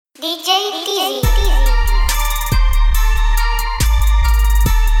DJ Tizzy.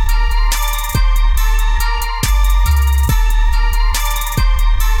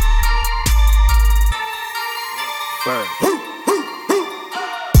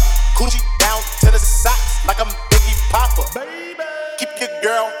 Coochie down to the socks like I'm Biggie Popper. Keep your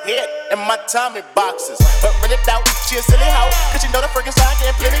girl head in my Tommy boxes. But rent it out, she a silly hoe. Cause she know the freaking side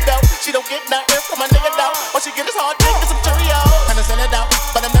getting plenty dough. She don't get nothing from my nigga though. All she get is hard dick and some Cheerios. Kinda send it out,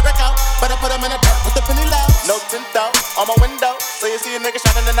 but I'm never out. Better put him in the dirt with the penny low. No tint though, on my window. So you see a nigga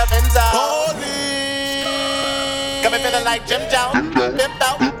shining in the Benzo. Police. Got me feeling like Jim Jones. Limped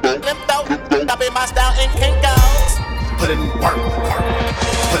out, limped out. Copy my style in Kinko's. Put in work,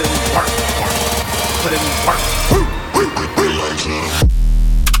 put in work, put in work.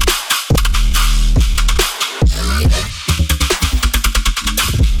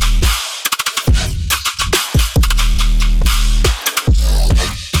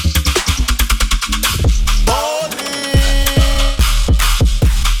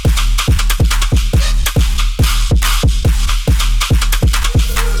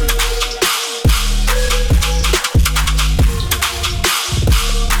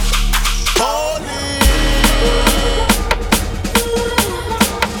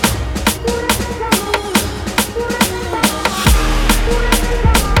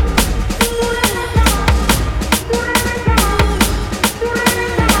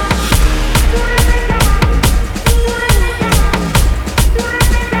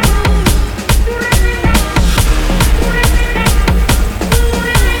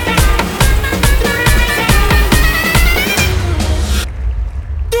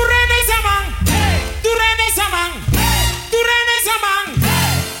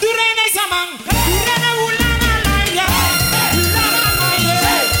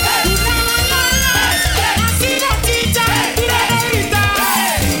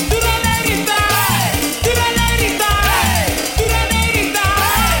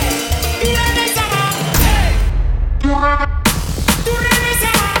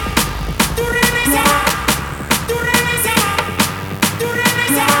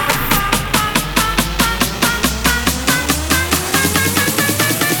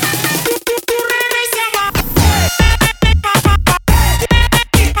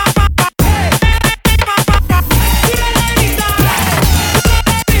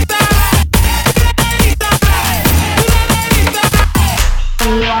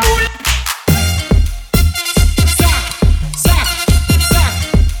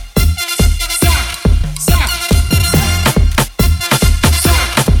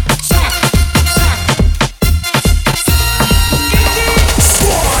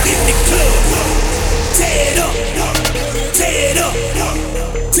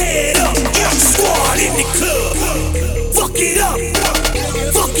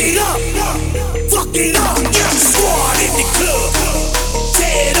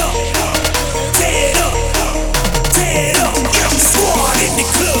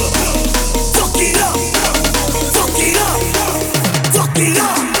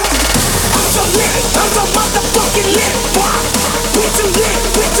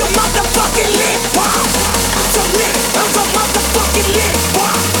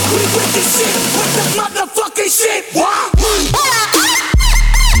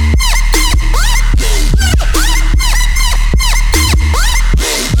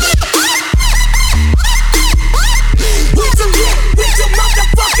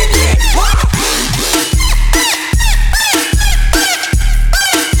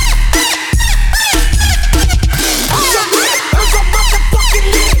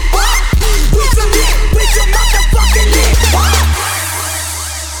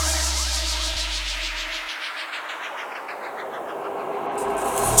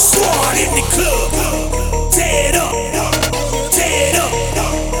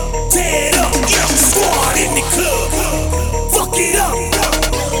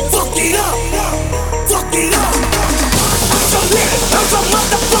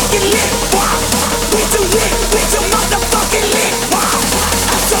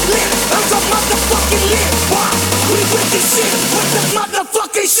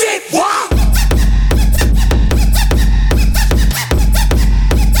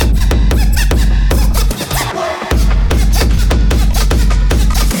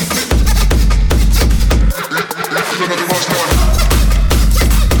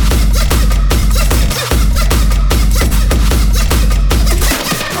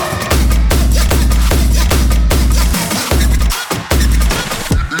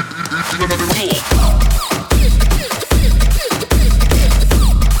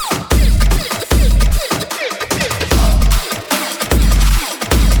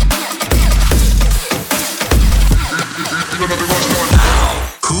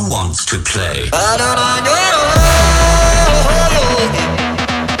 to play?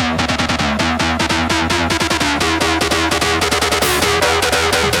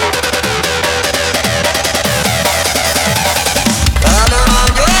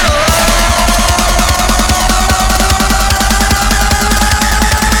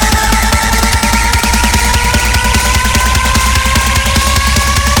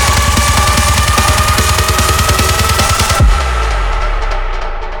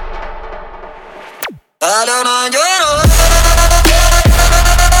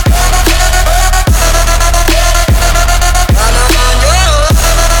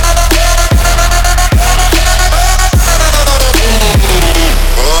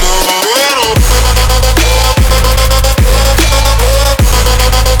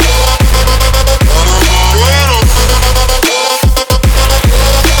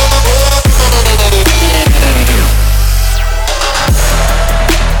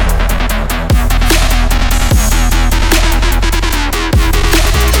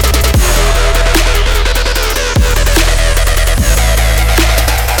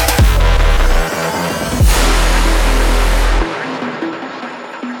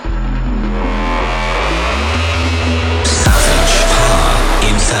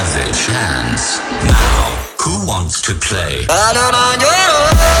 To play.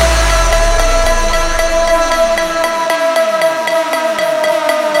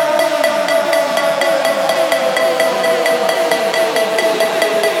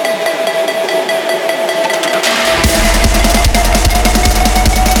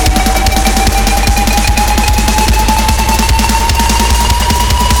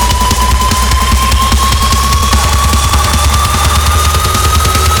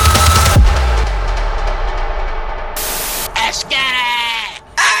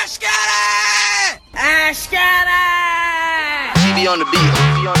 On the beat.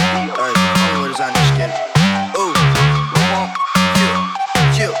 Alright, what is on this kid? Ooh,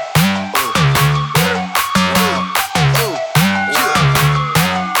 chill.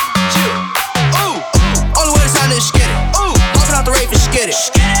 Only way is on this skid it. Ooh, popping out the rave and skid it.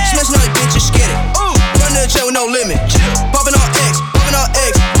 Smashing all the bitches, skid it. Ooh, running the jail with no limit. Popping on X,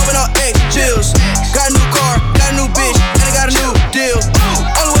 chills. Got a new car, got a new bitch, and I got a new deal.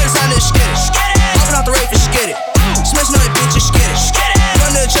 Only way is on this skid it. Popping out the rave and skid it. Smashing all the bitches, skid it.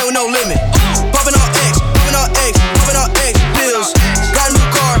 Running the jail with no limit. Popping on X,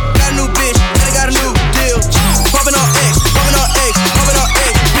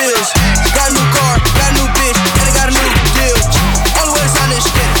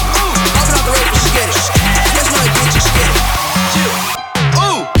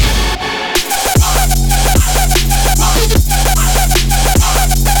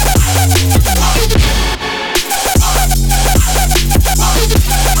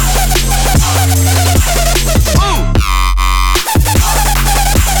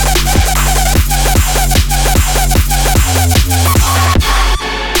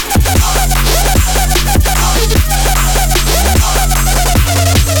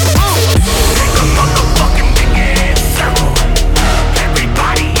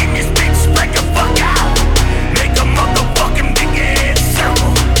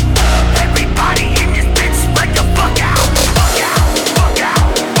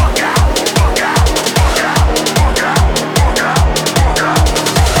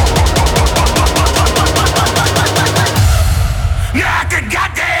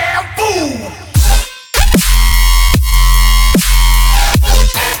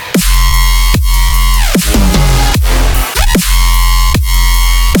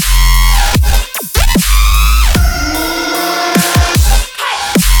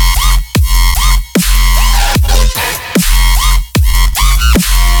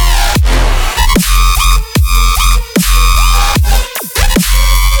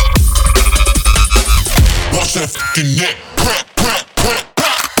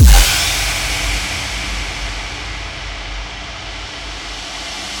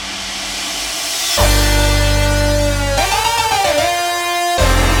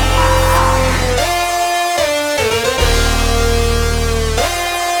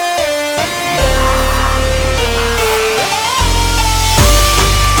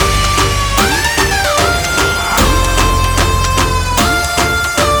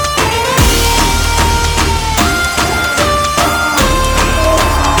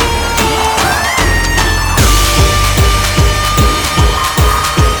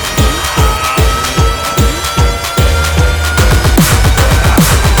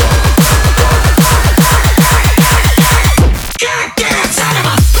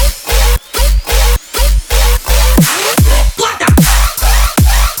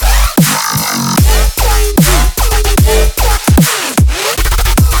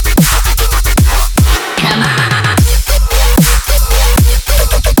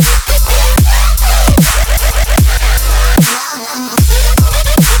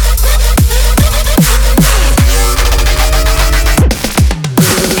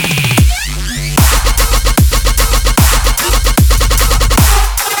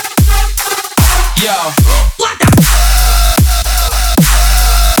 y'all. What the?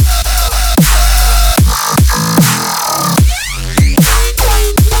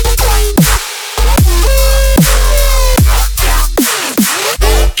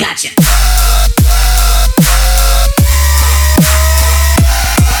 Gotcha.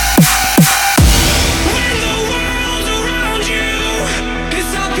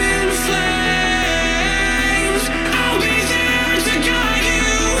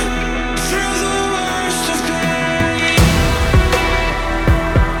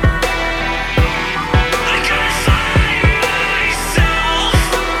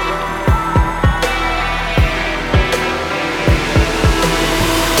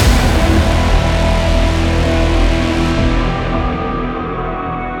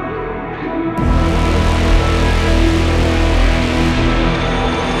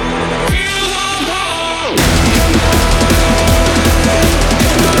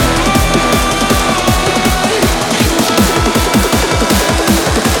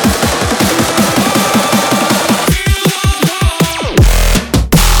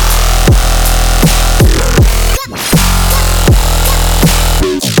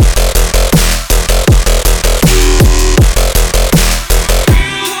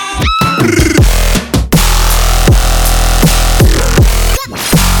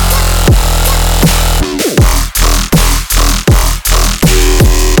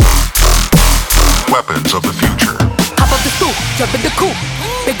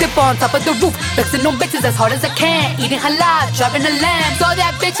 On top of the roof, flexing on bitches as hard as I can. Eating halal, driving a lamb. So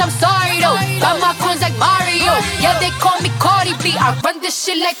that bitch, I'm sorry though. Got my coins like Mario. Yeah, they call me Cardi B. I run this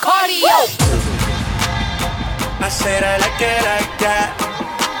shit like cardio. I said I like it like that.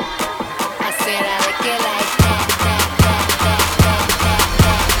 I said I like it like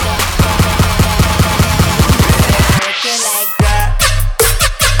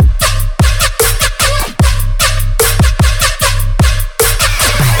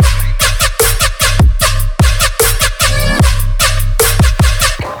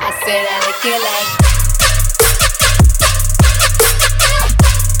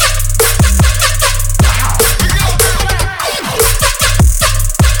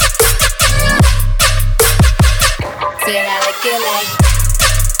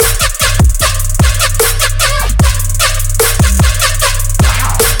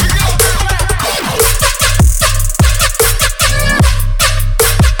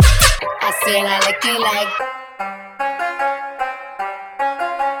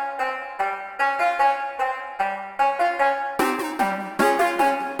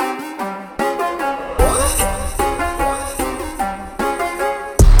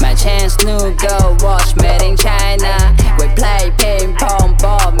new gold watch made in China. We play ping pong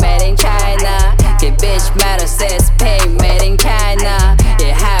ball made in China. The bitch metal says pink made in China.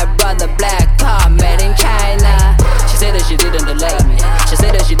 It had brother black car made in China. She said that she didn't love me. She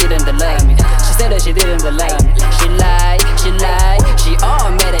said that she didn't love me. She said that she didn't love me. She lied, she lied. She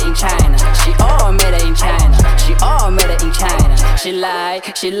all made it in China. She all made it in China. She all made it in China. She lied,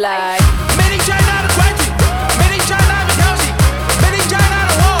 she lied. Made in China the crazy. Made in China the cozy. Made in China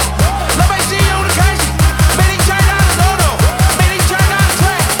the wall. Love ain't see you the crazy. Made in China the dodo. Made in China the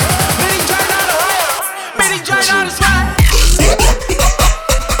track. Made in China the riot. Made in China the swag.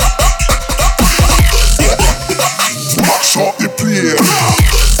 Sort the play.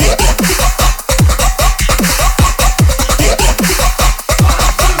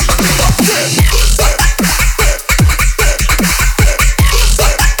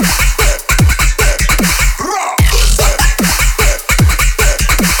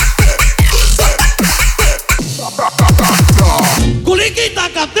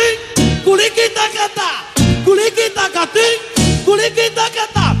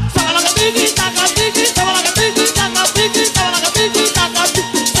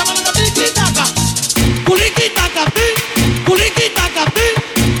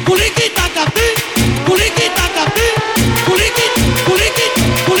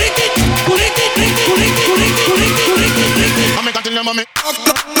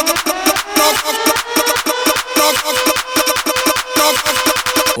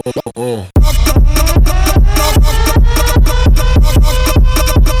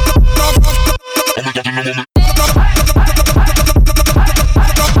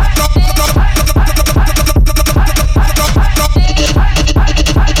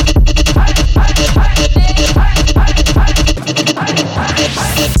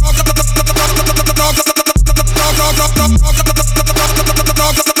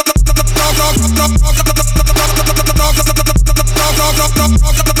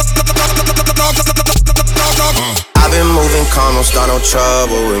 I've been moving calm, don't start no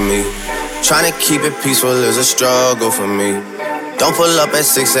trouble with me. Trying to keep it peaceful is a struggle for me. Don't pull up at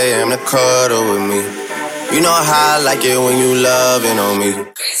 6 a.m. to cuddle with me. You know how I like it when you loving on me.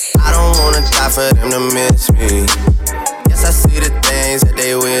 I don't wanna die for them to miss me. Yes, I see the things that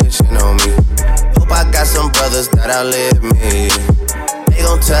they wishing on me. Hope I got some brothers that outlive me. They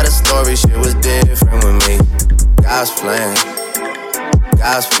gon' tell the story, shit was different with me. God's plan,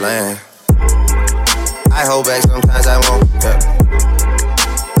 God's plan. I hold back, sometimes I won't, yeah.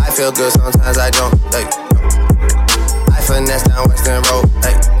 I feel good, sometimes I don't, hey. I finesse down Western Road,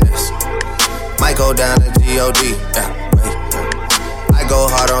 hey, yes. Might go down to G.O.D., yeah, wait. I go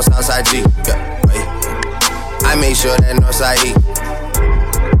hard on Southside G, yeah, wait. I make sure that Northside E.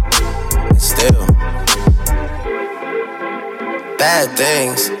 And still bad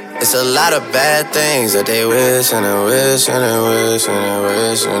things, it's a lot of bad things that they wish and they wish and they wish and they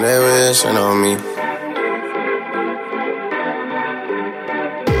wish and they wishing on me.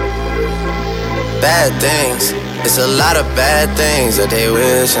 Bad things, it's a lot of bad things that they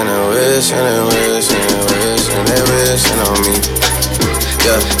wish and they wish and they wish and they wish and they wishing on me.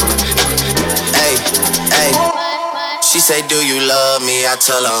 Yeah. Hey, hey. She say, do you love me? I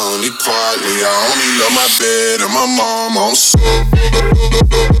tell her only partly. I only love my bed and my mom on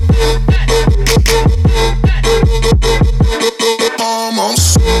mom on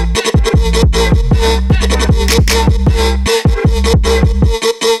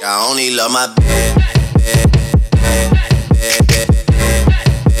I only love my bed.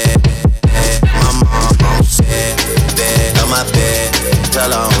 My mom on bed, love my bed.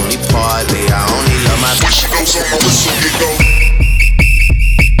 Tell her only partly. I only love my bed. When she goes on my whistle, it go.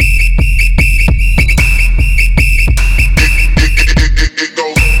 It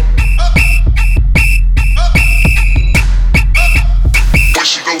goes. When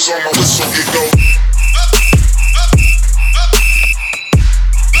she goes on my whistle, it goes.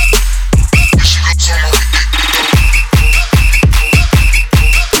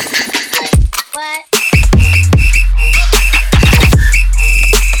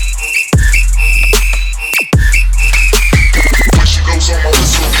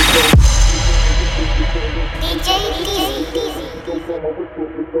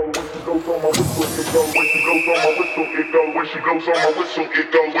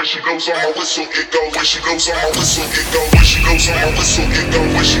 When she goes on my whistle, it go. When she goes on my whistle, it go.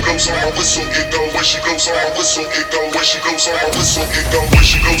 When she goes on my whistle, it go. When she goes on my whistle, it go. When she goes on my whistle, it go. When she goes on my whistle, it go. When she goes on my whistle, it go. When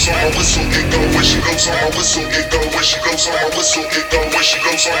she goes on my whistle, it go. When she goes on my whistle, it go. When she goes on my whistle, it go. When she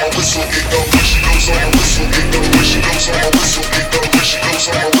goes on my whistle, it go. When she goes on my whistle, it go. When she goes on my whistle, it go. When she goes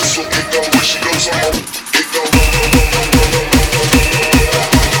on my whistle, it go. When she goes on my it go.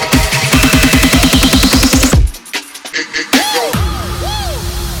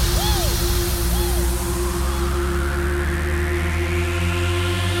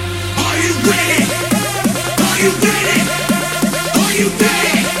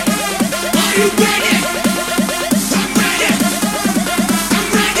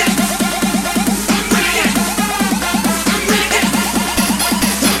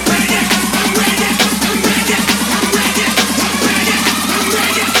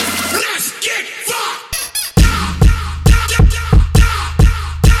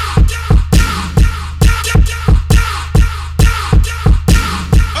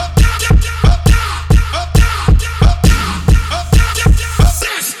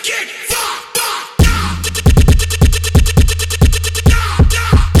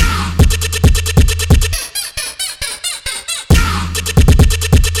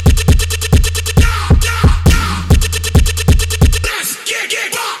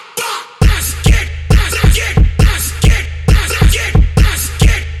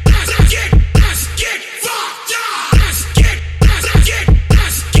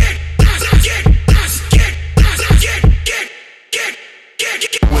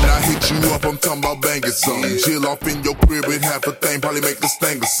 Chill off in your crib with half a thing, probably make this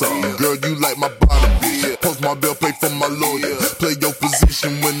thing or something. Girl, you like my bottom bitch. Post my bill, pay for my lawyer. Play your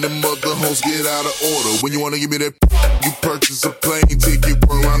position when them other hoes get out of order. When you wanna give me that, you purchase a plane ticket.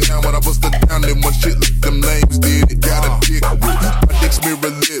 Run around now when I bust it down, then one shit like them lames did. It got a dick with my dick's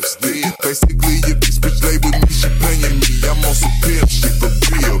mirror lipstick. Basically, if this bitch lay with me, she paying me. I'm on some pimp shit for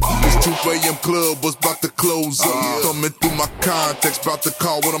real. This 2 a.m. club was about to close up. Thumbing through my contacts, about to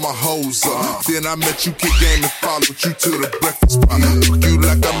call one of my hoes up. Then I met you, kick game, and followed you to the breakfast spot. Took you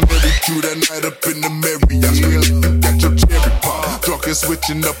like I married you that night up in the Marriott. Screaming, got your cherry pop. Drunk and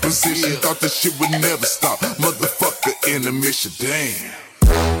switching up position, thought this shit would never stop. Motherfucker, intermission,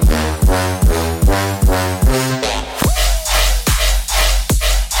 damn.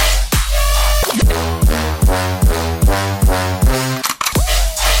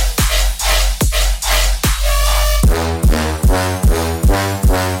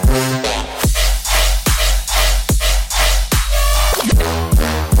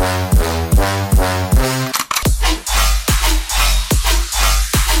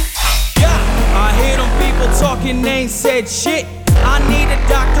 talking ain't said shit. I need a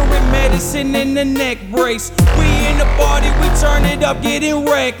doctor in medicine and a neck brace. We in the party, we turn it up, getting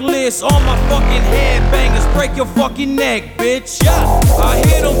reckless. All my fucking headbangers, break your fucking neck, bitch. Yeah, I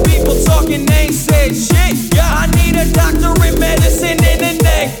hear them people talking, ain't said shit. Yeah, I need a doctor in medicine and a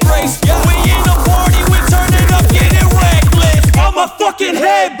neck brace. Yeah, we in the party, we turn it up, getting reckless. All my fucking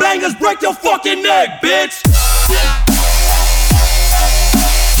headbangers, break your fucking neck, bitch.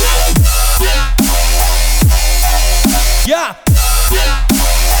 Yeah.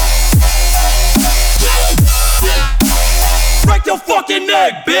 Break your fucking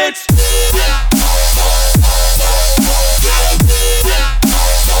neck, bitch.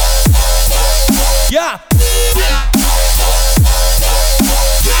 Yeah.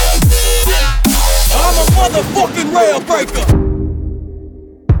 I'm a motherfucking rail breaker.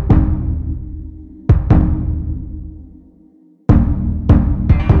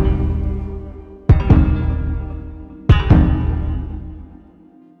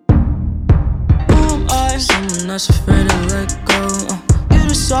 Someone that's afraid to let go. You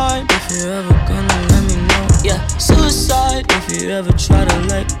decide if you're ever gonna let me know. Yeah, suicide if you ever try to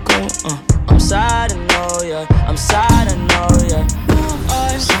let go. I'm sad, I know, yeah. I'm sad, I know, yeah.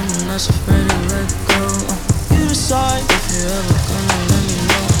 Someone that's afraid to let go. You decide if you're ever gonna let me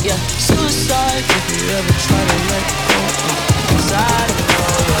know. Yeah, suicide if you ever try to let go. I'm sad, I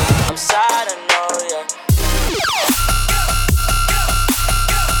know, yeah. I'm sad, I know, yeah.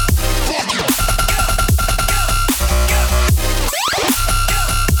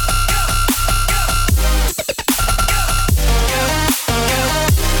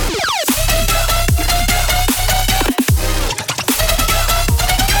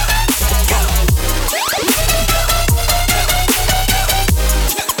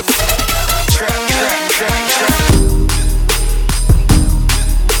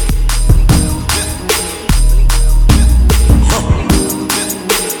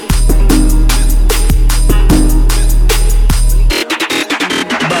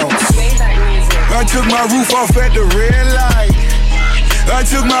 My roof off at the red light. I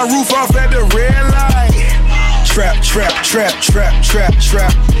took my roof off at the red light. Trap, trap, trap, trap, trap,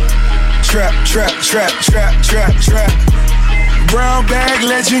 trap. Trap, trap, trap, trap, trap, trap. Brown bag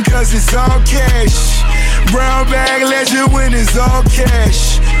legend cause it's all cash. Brown bag legend when it's all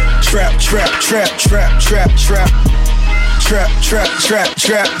cash. Trap, trap, trap, trap, trap, trap. Trap, trap, trap,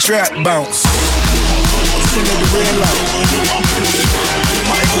 trap, trap, bounce. Sing at the red light.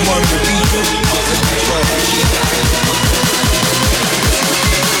 Michael Martin.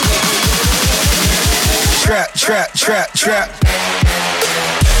 Trap, trap, trap, trap.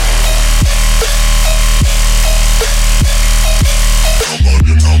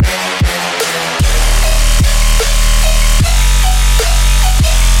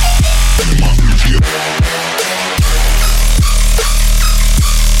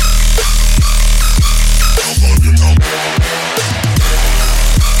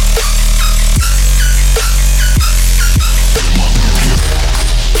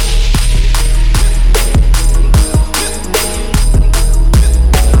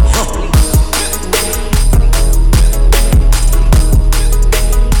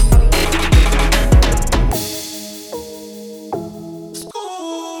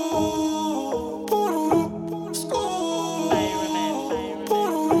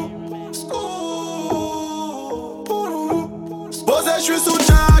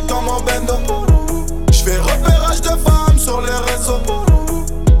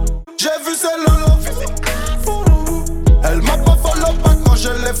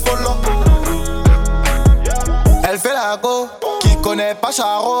 Elle fait la go, qui connaît pas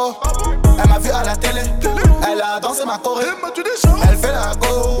Charo. Elle m'a vu à la télé, elle a dansé ma choré. Elle fait la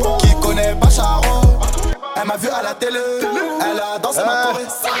go, qui connaît pas Charo. Elle m'a vu à la télé, elle a dansé ma choré.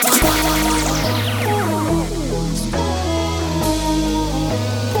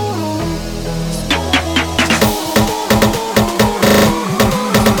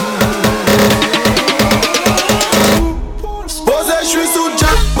 Posé, je suis sous Jack.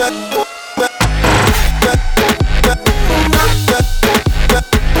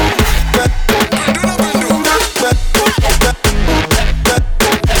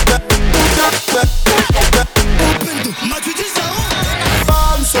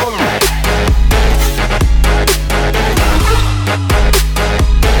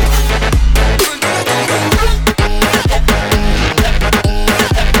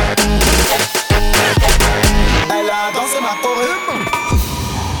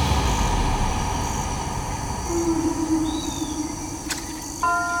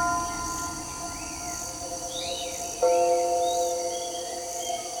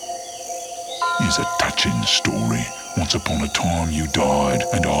 is a touching story. Once upon a time you died,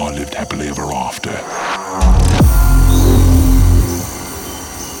 and I lived happily ever after.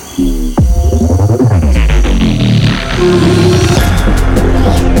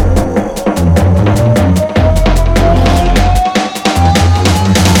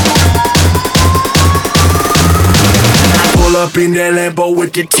 Pull up in that Lambo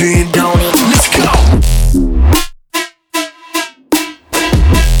with the 10 on it. Let's go!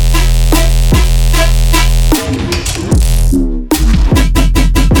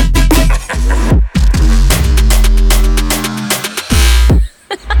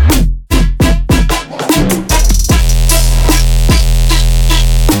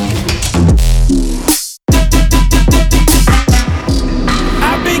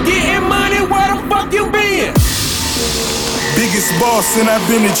 Boss and I've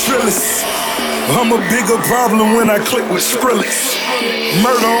been a trillist. I'm a bigger problem when I click with Skrillex.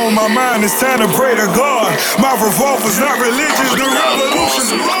 Murder on my mind, it's time to pray to God. My revolver's not religious, the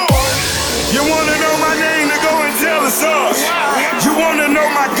revolution's Lord. You wanna know my name to go and tell us all. You wanna know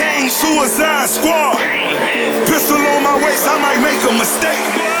my gang, Suicide Squad. Pistol on my waist, I might make a mistake.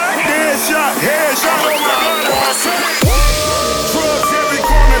 Headshot on my gun. Drugs every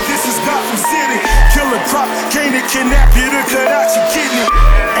corner, this is Gotham City. Killer crop, can't it kidnap you to cut out your kidney.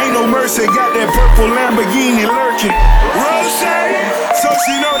 Ain't no mercy, got that purple Lamborghini lurking. Rose, so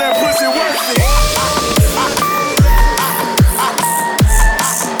she know that pussy worth it.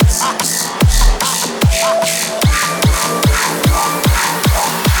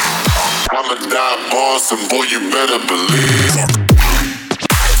 I'm a die boss, and boy, you better believe.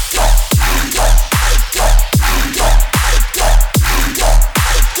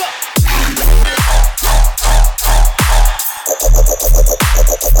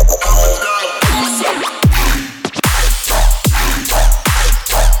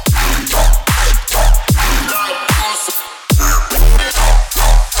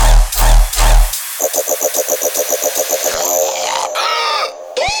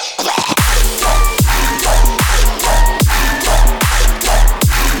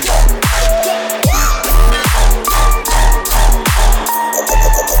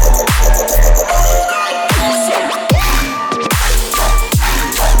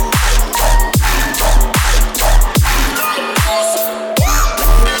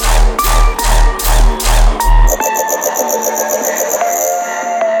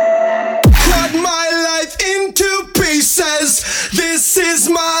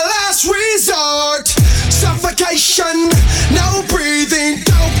 No breathing,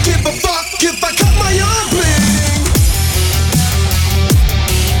 don't give a fuck if I cut my arm bleeding.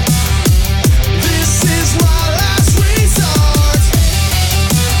 This is my last resort.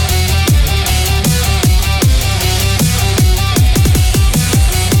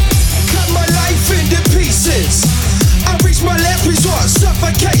 Cut my life into pieces. I reach my last resort,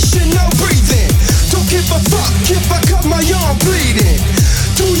 suffocation, no breathing. Don't give a fuck if I cut my arm bleeding.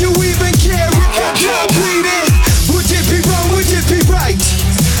 Do you even care if you're bleeding? Would it be wrong, would it be right?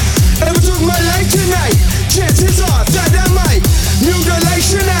 If I took my life tonight, chances are that I might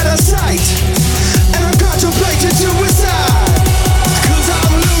mutilation out of sight. And I'm contemplating suicide, 'cause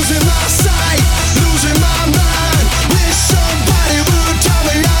I'm losing my sight, losing my mind. Wish somebody would tell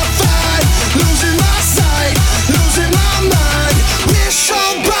me I'm fine. Losing my sight, losing my mind. Wish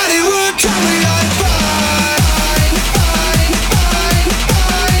somebody would tell me I'm fine.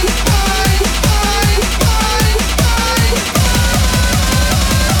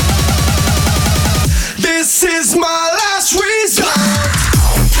 This is my last resort.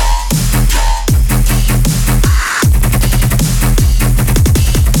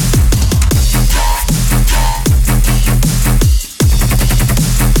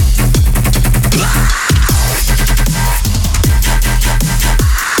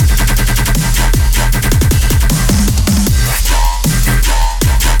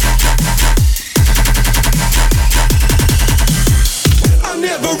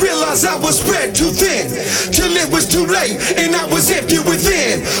 I was spread too thin, till it was too late, and I was empty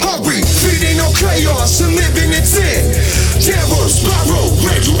within. Hungry, feeding on chaos and living in sin. Terror spiral,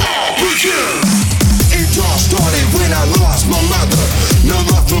 where do I begin? It all started when I lost my mother. No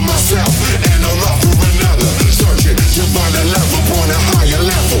love for myself, and no love for another. Searching to find a level on a higher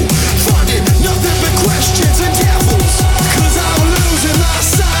level. Finding nothing but questions and devils. 'Cause I'm losing my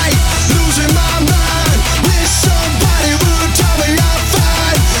sight, losing my mind. Wish somebody would tell me I'm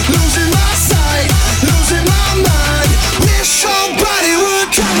fine. Losing my sight, losing my mind. Wish somebody would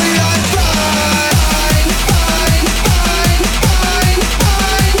tell me I'm fine. Fine, fine, fine,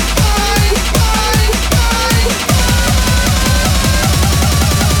 fine, fine, fine, fine.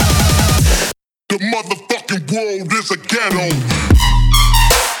 motherfucking world is a ghetto.